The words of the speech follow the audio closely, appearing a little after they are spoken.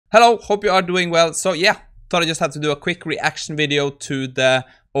Hello, hope you are doing well. So yeah, thought I just had to do a quick reaction video to the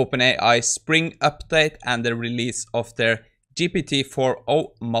OpenAI Spring update and the release of their GPT-4o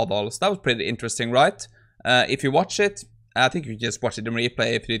model. So that was pretty interesting, right? If you watch it, I think you just watch it in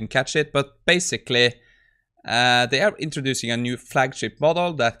replay if you didn't catch it, but basically they are introducing a new flagship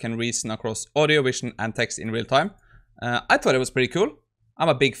model that can reason across audio, vision and text in real time. I thought it was pretty cool. I'm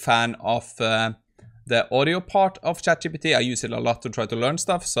a big fan of the audio part of ChatGPT. I use it a lot to try to learn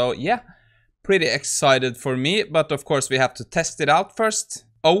stuff. So yeah, pretty excited for me. But of course we have to test it out first.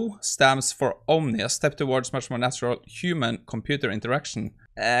 O stands for Omni, a step towards much more natural human-computer interaction.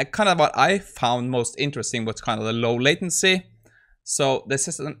 Kind of what I found most interesting was kind of the low latency. So this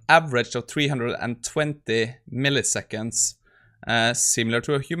is an average of 320 milliseconds, similar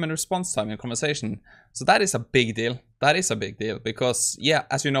to a human response time in conversation. So that is a big deal. That is a big deal because, yeah,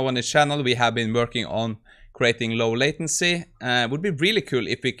 as you know on this channel, we have been working on creating low latency. It would be really cool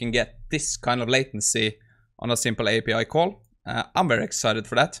if we can get this kind of latency on a simple API call. I'm very excited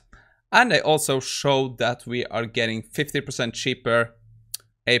for that. And they also showed that we are getting 50% cheaper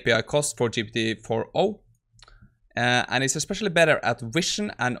API cost for GPT-4o. And it's especially better at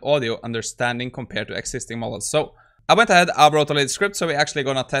vision and audio understanding compared to existing models. So I went ahead, I wrote a little script, so we're actually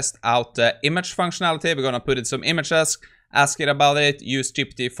gonna test out the image functionality. We're gonna put in some images, ask it about it, use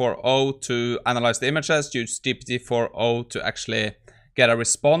GPT-4o to analyze the images, use GPT-4o to actually get a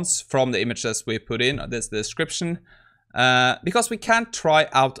response from the images we put in, this description. Because we can't try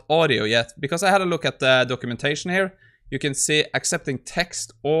out audio yet, because I had a look at the documentation here. You can see accepting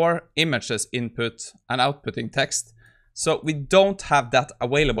text or images input and outputting text. So we don't have that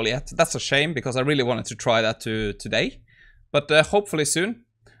available yet. That's a shame because I really wanted to try that today, but hopefully soon.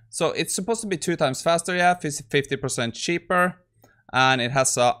 So it's supposed to be 2 times faster, yeah, 50% cheaper, and it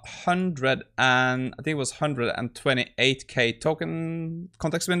has a 128K token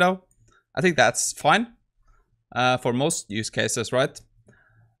context window. I think that's fine for most use cases, right?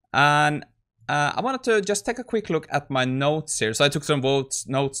 And I wanted to just take a quick look at my notes here. So I took some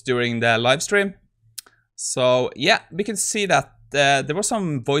notes during the live stream. So yeah, we can see that there were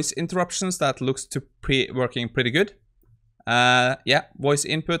some voice interruptions that looks to working pretty good. Yeah, voice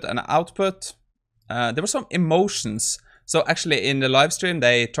input and output. There were some emotions. So actually in the live stream,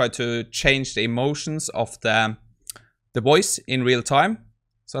 they tried to change the emotions of the voice in real time.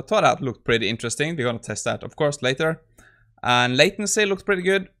 So I thought that looked pretty interesting. We're gonna test that, of course, later. And latency looked pretty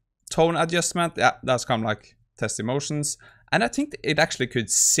good. Tone adjustment, yeah, that's kind of like test emotions. And I think it actually could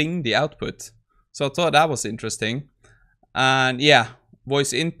sing the output. So I thought that was interesting. And yeah,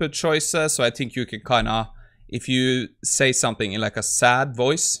 voice input choices. So I think you can kind of, if you say something in like a sad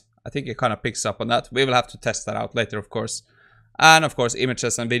voice, I think it kind of picks up on that. We will have to test that out later, of course. And of course,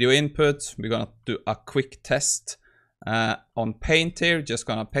 images and video input. We're going to do a quick test on paint here. Just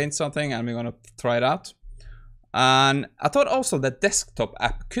going to paint something and we're going to try it out. And I thought also the desktop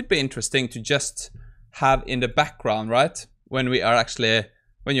app could be interesting to just have in the background, right? When we are actually,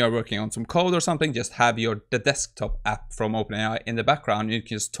 when you're working on some code or something, just have the desktop app from OpenAI in the background. You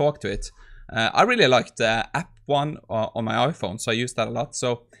can just talk to it. I really like the app one on my iPhone, so I use that a lot.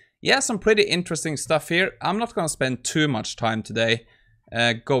 So yeah, some pretty interesting stuff here. I'm not going to spend too much time today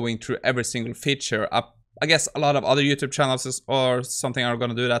going through every single feature. I guess a lot of other YouTube channels or something are going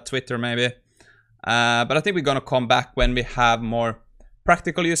to do that, Twitter maybe. But I think we're going to come back when we have more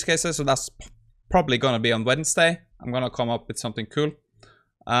practical use cases. So that's probably going to be on Wednesday. I'm going to come up with something cool.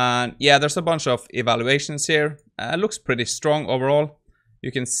 And yeah, there's a bunch of evaluations here. It looks pretty strong overall.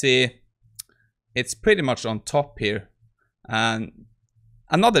 You can see it's pretty much on top here. And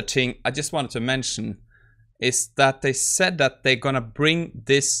another thing I just wanted to mention is that they said that they're going to bring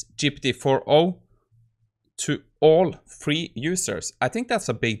this GPT-4o to all free users. I think that's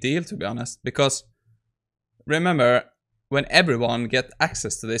a big deal, to be honest, because remember, when everyone gets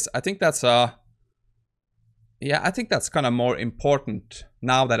access to this, I think that's a, yeah, I think that's kind of more important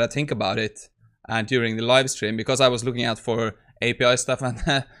now that I think about it and during the live stream, because I was looking out for API stuff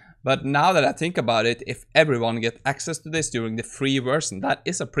and but now that I think about it, if everyone gets access to this during the free version, that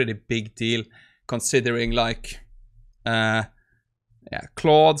is a pretty big deal considering like yeah,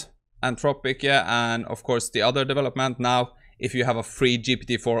 Claude, Anthropic, yeah, and of course the other development. Now if you have a free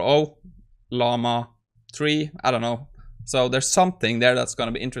GPT-4o, Llama 3, I don't know. So there's something there that's going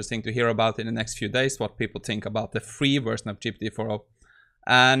to be interesting to hear about in the next few days, what people think about the free version of GPT-4o.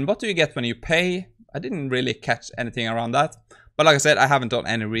 And what do you get when you pay? I didn't really catch anything around that. But like I said, I haven't done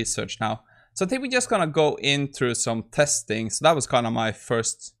any research now. So I think we're just going to go in through some testing. So that was kind of my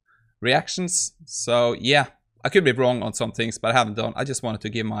first reactions. So yeah, I could be wrong on some things, but I haven't done. I just wanted to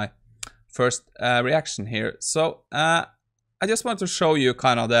give my first reaction here. So I just want to show you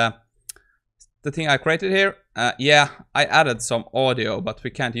kind of the thing I created here. Yeah, I added some audio, but we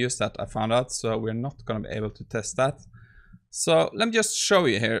can't use that, I found out, so we're not going to be able to test that. So let me just show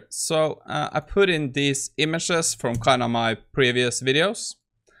you here. So I put in these images from kind of my previous videos.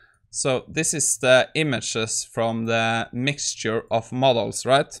 So this is the images from the mixture of models,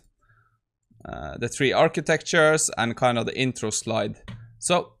 right? The 3 architectures and kind of the intro slide.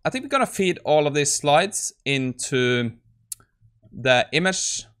 So I think we're going to feed all of these slides into the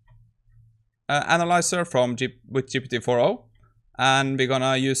image analyzer with GPT-4o. And we're going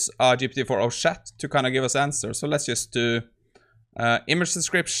to use our GPT-4o chat to kind of give us answers. So let's just do image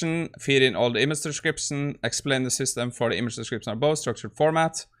description, feed in all the image description, explain the system for the image description above, structured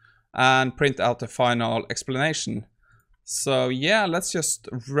format, and print out the final explanation. So yeah, let's just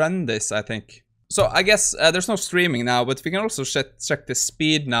run this, I think. So I guess there's no streaming now, but we can also check the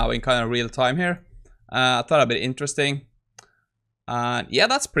speed now in kind of real time here. I thought it'd be interesting. Yeah,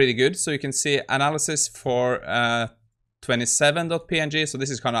 that's pretty good. So you can see analysis for 27.png. So this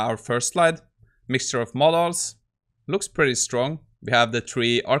is kind of our first slide. Mixture of models. Looks pretty strong. We have the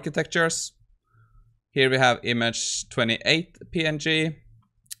 3 architectures. Here we have image 28.png.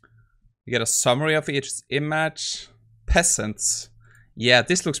 You get a summary of each image. Peasants. Yeah,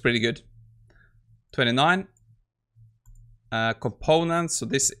 this looks pretty good. 29. Components. So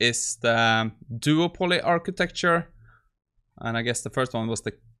this is the duopoly architecture. And I guess the first one was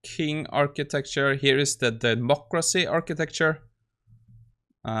the king architecture. Here is the democracy architecture.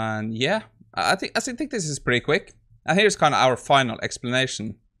 And yeah, I think this is pretty quick. And here's kind of our final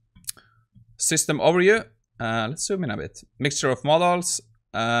explanation. System overview. Let's zoom in a bit. Mixture of models.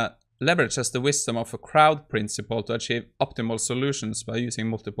 Leverages the wisdom of a crowd principle to achieve optimal solutions by using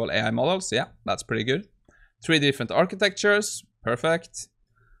multiple AI models. Yeah, that's pretty good. 3 different architectures. Perfect.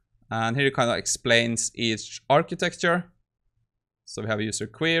 And here it kind of explains each architecture. So we have a user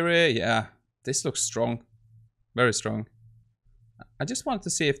query. Yeah, this looks strong. Very strong. I just wanted to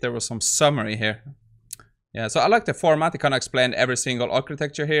see if there was some summary here. Yeah, so I like the format. It kind of explained every single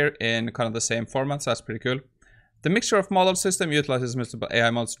architecture here in kind of the same format. So that's pretty cool. The mixture of model system utilizes multiple AI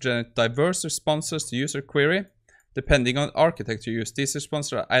models to generate diverse responses to user query. Depending on architecture used, these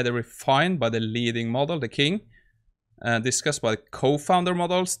responses are either refined by the leading model, the king, discussed by the co-founder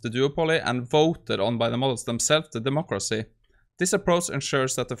models, the duopoly, and voted on by the models themselves, the democracy. This approach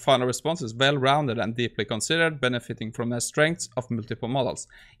ensures that the final response is well-rounded and deeply considered, benefiting from the strengths of multiple models.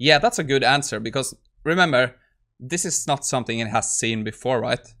 Yeah, that's a good answer, because remember, this is not something it has seen before,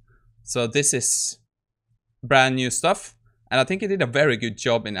 right? So this is brand new stuff, and I think it did a very good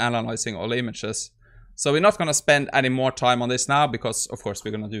job in analyzing all images. So we're not going to spend any more time on this now, because of course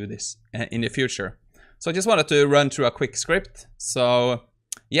we're going to do this in the future. So I just wanted to run through a quick script. So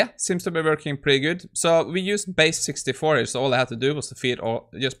yeah, seems to be working pretty good. So we used base 64 here, so all I had to do was to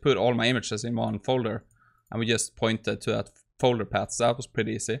just put all my images in one folder, and we just pointed to that folder path. So that was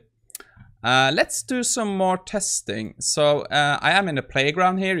pretty easy. Let's do some more testing. So I am in the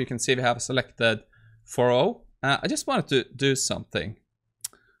playground here. You can see we have selected 4o. I just wanted to do something.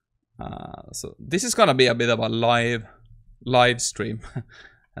 So this is gonna be a bit of a live stream,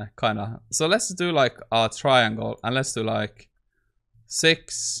 kind of. So let's do like a triangle, and let's do like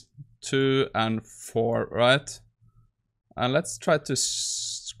 6, 2, and 4, right? And let's try to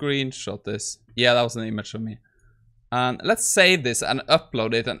screenshot this. Yeah, that was an image of me. And let's save this and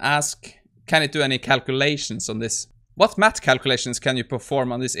upload it and ask, can it do any calculations on this? What math calculations can you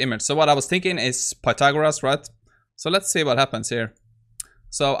perform on this image? So what I was thinking is Pythagoras, right? So let's see what happens here.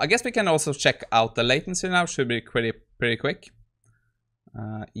 So I guess we can also check out the latency now. Should be pretty quick.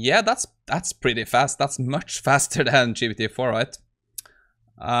 Yeah, that's pretty fast. That's much faster than GPT-4, right?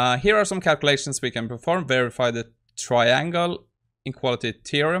 Here are some calculations we can perform. Verify the triangle inequality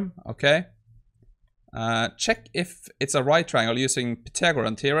theorem. Okay. Check if it's a right triangle using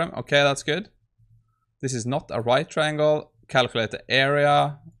Pythagorean theorem. Okay, that's good. This is not a right triangle. Calculate the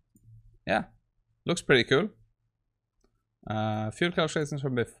area. Yeah, looks pretty cool. Field calculations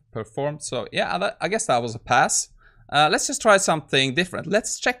will be performed. So yeah, I guess that was a pass. Let's just try something different.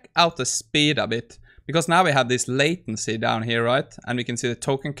 Let's check out the speed a bit, because now we have this latency down here, right? And we can see the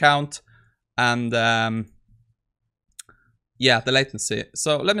token count and yeah, the latency.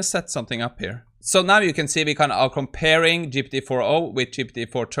 So let me set something up here. So now you can see we kind of are comparing GPT-4o with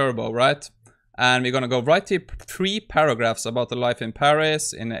GPT-4 Turbo, right? And we're going to go write 3 paragraphs about the life in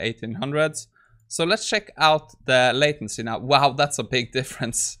Paris in the 1800s. So let's check out the latency now. Wow, that's a big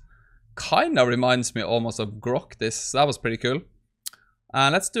difference. Kind of reminds me almost of Grok. That was pretty cool.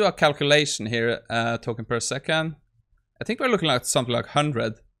 Let's do a calculation here, token per second. I think we're looking at something like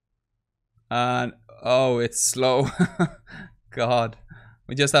 100. And oh, it's slow. God.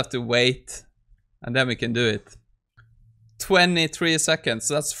 We just have to wait and then we can do it. 23 seconds.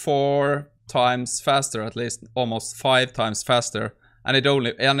 That's 4 times faster, at least almost 5 times faster. And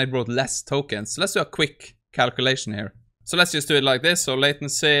it brought less tokens. So let's do a quick calculation here. So let's just do it like this. So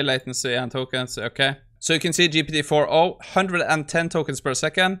latency, and tokens. Okay. So you can see GPT-4o, 110 tokens per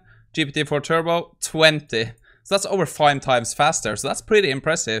second. GPT-4 Turbo, 20. So that's over 5 times faster. So that's pretty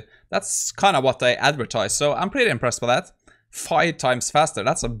impressive. That's kind of what they advertise. So I'm pretty impressed by that. 5 times faster.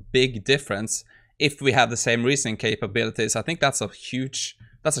 That's a big difference. If we have the same reasoning capabilities, I think that's a huge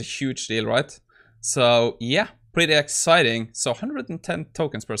deal, right? So yeah, pretty exciting. So 110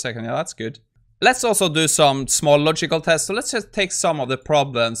 tokens per second. Yeah, that's good. Let's also do some small logical tests. So let's just take some of the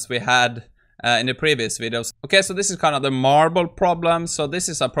problems we had in the previous videos. Okay, so this is kind of the marble problem. So this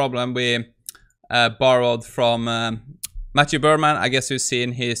is a problem we borrowed from Matthew Berman. I guess you've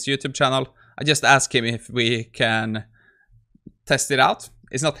seen his YouTube channel. I just asked him if we can test it out.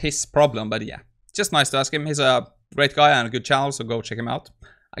 It's not his problem, but yeah, just nice to ask him. He's a great guy and a good channel, so go check him out.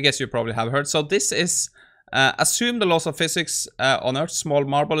 I guess you probably have heard. So this is assume the laws of physics on Earth. Small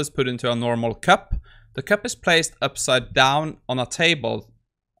marble is put into a normal cup. The cup is placed upside down on a table.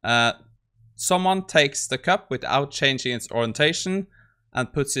 Someone takes the cup without changing its orientation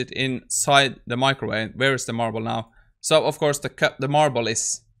and puts it inside the microwave. Where is the marble now? So of course the marble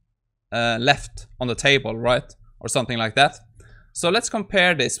is left on the table, right? Or something like that. So let's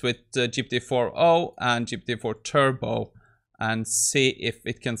compare this with GPT-4o and GPT-4 Turbo and see if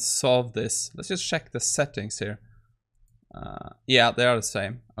it can solve this. Let's just check the settings here. Yeah, they are the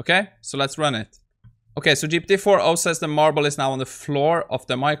same. Okay, so let's run it. Okay, so GPT-4o says the marble is now on the floor of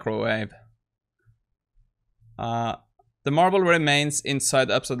the microwave. The marble remains inside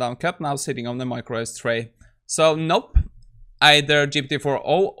the upside down cup, now sitting on the microwave tray. So nope, either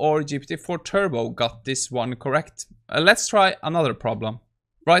GPT-4o or GPT-4 Turbo got this one correct. Let's try another problem.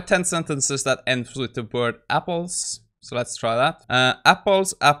 Write 10 sentences that end with the word apples. So let's try that.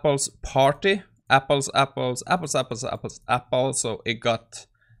 Apples, apples, party. Apples, apples, apples, apples, apples, apples. So it got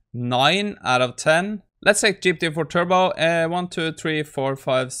 9 out of 10. Let's take GPT-4 Turbo. 1, 2, 3, 4,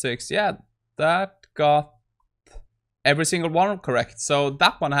 5, 6. Yeah, that got every single one correct. So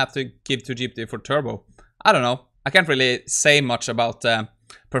that one I have to give to GPT-4 Turbo. I don't know. I can't really say much about the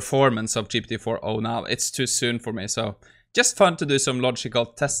performance of GPT-4o now. It's too soon for me. So just fun to do some logical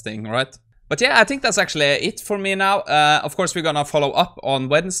testing, right? But yeah, I think that's actually it for me now. Of course, we're gonna follow up on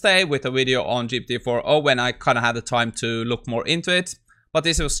Wednesday with a video on GPT-4o when I kind of had the time to look more into it. But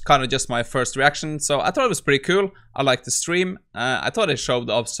this was kind of just my first reaction. So I thought it was pretty cool. I liked the stream. I thought it showed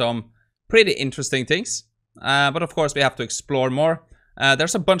off some pretty interesting things. But of course, we have to explore more.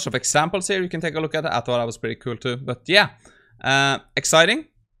 There's a bunch of examples here you can take a look at. I thought that was pretty cool too. But yeah, exciting.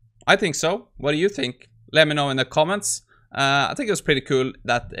 I think so. What do you think? Let me know in the comments. I think it was pretty cool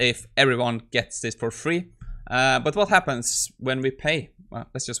that if everyone gets this for free. But what happens when we pay? Well,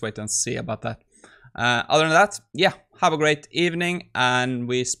 let's just wait and see about that. Other than that, yeah, have a great evening and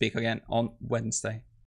we speak again on Wednesday.